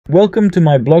Welcome to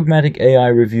my BlogMatic AI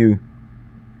review.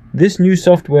 This new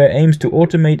software aims to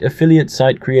automate affiliate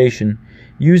site creation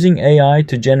using AI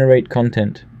to generate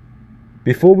content.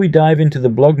 Before we dive into the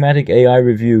BlogMatic AI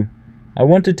review, I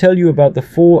want to tell you about the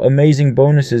 4 amazing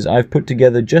bonuses I've put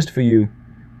together just for you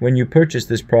when you purchase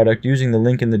this product using the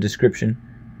link in the description.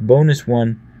 Bonus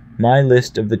 1, my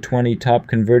list of the 20 top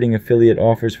converting affiliate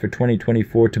offers for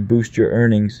 2024 to boost your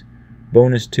earnings.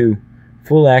 Bonus 2,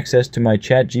 full access to my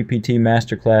ChatGPT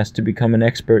masterclass to become an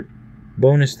expert.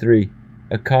 Bonus 3,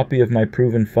 a copy of my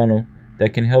proven funnel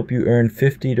that can help you earn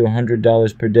 $50 to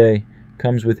 $100 per day,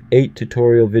 comes with 8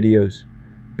 tutorial videos.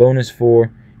 Bonus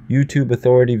 4, YouTube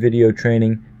authority video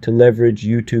training to leverage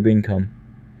YouTube income.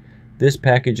 This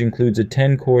package includes a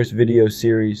 10-course video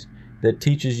series that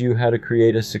teaches you how to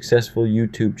create a successful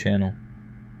YouTube channel.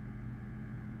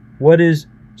 What does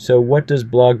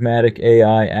BlogMatic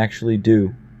AI actually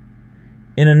do?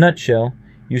 In a nutshell,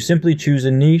 you simply choose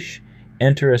a niche,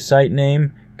 enter a site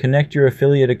name, connect your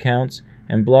affiliate accounts,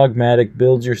 and BlogMatic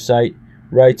builds your site,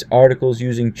 writes articles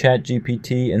using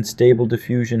ChatGPT and Stable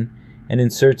Diffusion, and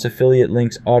inserts affiliate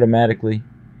links automatically.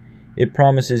 It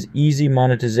promises easy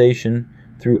monetization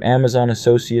through Amazon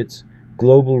Associates,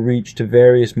 global reach to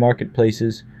various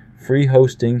marketplaces, free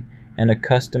hosting, and a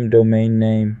custom domain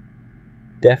name.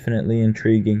 Definitely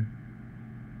intriguing.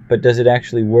 But does it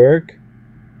actually work?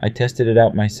 I tested it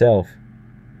out myself.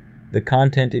 The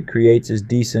content it creates is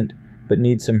decent, but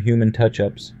needs some human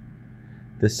touch-ups.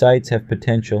 The sites have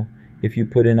potential if you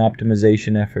put in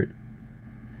optimization effort.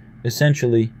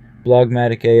 Essentially,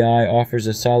 BlogMatic AI offers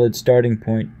a solid starting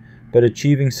point, but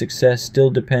achieving success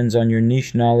still depends on your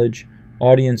niche knowledge,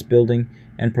 audience building,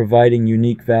 and providing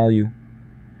unique value.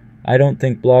 I don't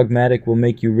think BlogMatic will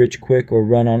make you rich quick or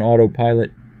run on autopilot.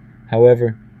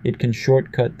 However, it can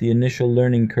shortcut the initial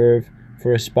learning curve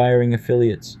for aspiring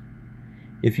affiliates.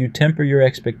 If you temper your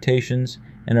expectations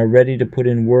and are ready to put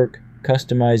in work,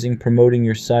 customizing, promoting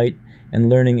your site, and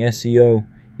learning SEO,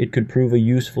 it could prove a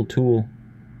useful tool.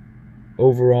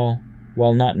 Overall,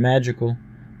 while not magical,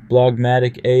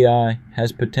 BlogMatic AI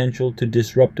has potential to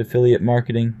disrupt affiliate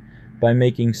marketing by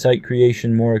making site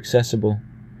creation more accessible.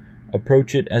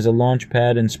 Approach it as a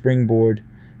launchpad and springboard,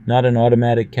 not an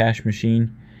automatic cash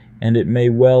machine, and it may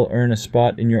well earn a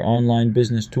spot in your online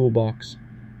business toolbox.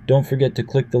 Don't forget to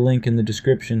click the link in the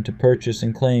description to purchase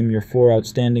and claim your 4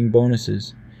 outstanding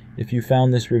bonuses. If you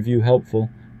found this review helpful,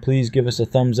 please give us a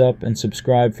thumbs up and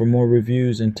subscribe for more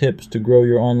reviews and tips to grow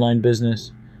your online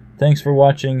business. Thanks for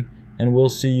watching, and we'll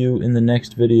see you in the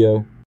next video.